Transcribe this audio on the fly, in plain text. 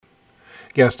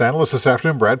Guest analyst this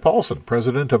afternoon, Brad Paulson,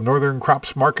 president of Northern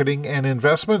Crops Marketing and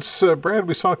Investments. Brad,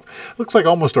 we saw, looks like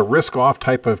almost a risk-off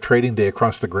type of trading day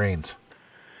across the grains.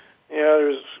 Yeah,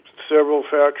 there's several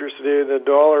factors today. The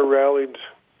dollar rallied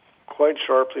quite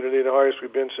sharply today, the highest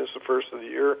we've been since the first of the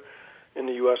year in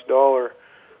the U.S. dollar,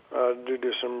 due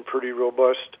to some pretty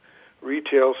robust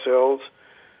retail sales.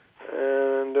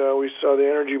 And we saw the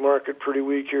energy market pretty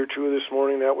weak here, too, this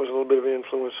morning. That was a little bit of an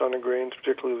influence on the grains,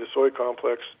 particularly the soy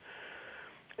complex.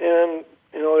 And,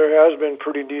 there has been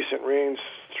pretty decent rains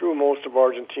through most of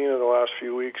Argentina the last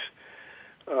few weeks.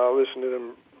 Listen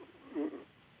to the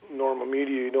normal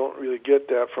media, you don't really get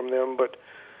that from them. But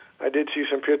I did see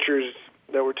some pictures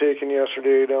that were taken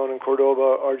yesterday down in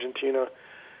Cordoba, Argentina,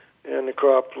 and the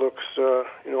crop looks,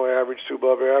 average to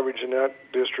above average in that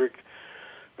district.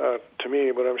 To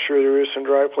me, but I'm sure there is some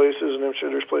dry places, and I'm sure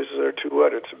there's places that are too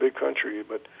wet. It's a big country,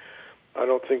 but I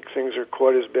don't think things are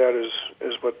quite as bad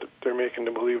as what they're making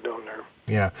to believe down there.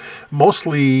 Yeah.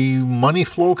 Mostly money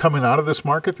flow coming out of this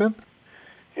market then?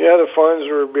 Yeah, the funds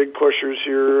were big pushers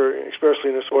here,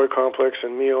 especially in the soy complex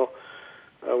and meal.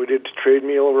 We did trade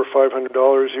meal over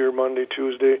 $500 here Monday,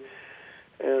 Tuesday,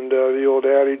 and the old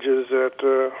adage is that,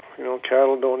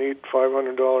 cattle don't eat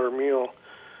 $500 meal.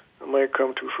 It might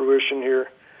come to fruition here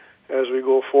as we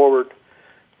go forward.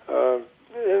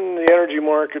 In the energy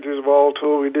market is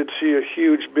volatile. We did see a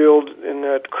huge build in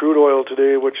that crude oil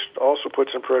today, which also put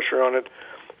some pressure on it.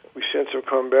 We since have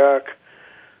come back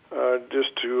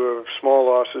just to small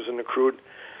losses in the crude.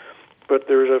 But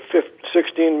there's a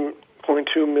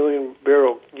 16.2 million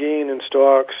barrel gain in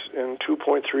stocks and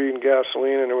 2.3 in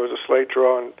gasoline, and there was a slight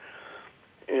draw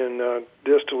in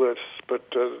distillates. But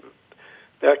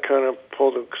that kind of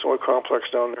pulled the soy complex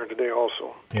down there today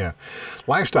also. Yeah.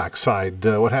 Livestock side,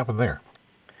 what happened there?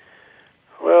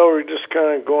 Well, we're just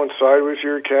kind of going sideways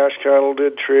here. Cash cattle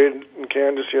did trade in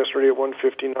Kansas yesterday at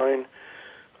 $159.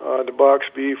 The box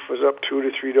beef was up $2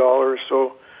 to $3.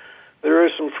 So there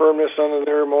is some firmness under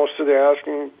there. Most of the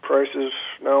asking prices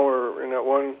now are in that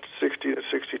 160 to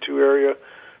 62 area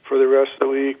for the rest of the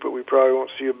week, but we probably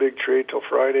won't see a big trade till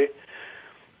Friday.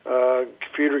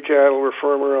 Feeder cattle were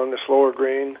firmer on the slower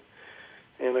grain,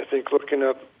 and I think looking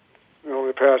at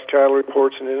the past cattle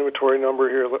reports and the inventory number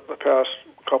here the past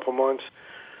couple months,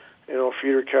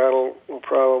 feeder cattle will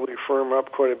probably firm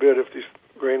up quite a bit if these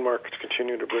grain markets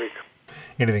continue to break.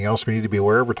 Anything else we need to be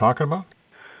aware of we're talking about?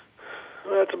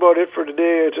 That's about it for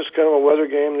today. It's just kind of a weather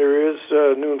game. There is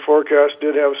noon forecast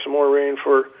did have some more rain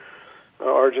for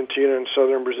Argentina and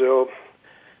southern Brazil.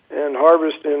 And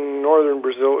harvest in northern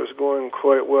Brazil is going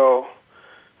quite well.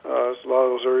 A lot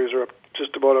of those areas are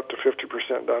just about up to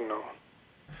 50% done now.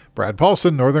 Brad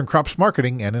Paulson, Northern Crops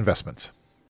Marketing and Investments.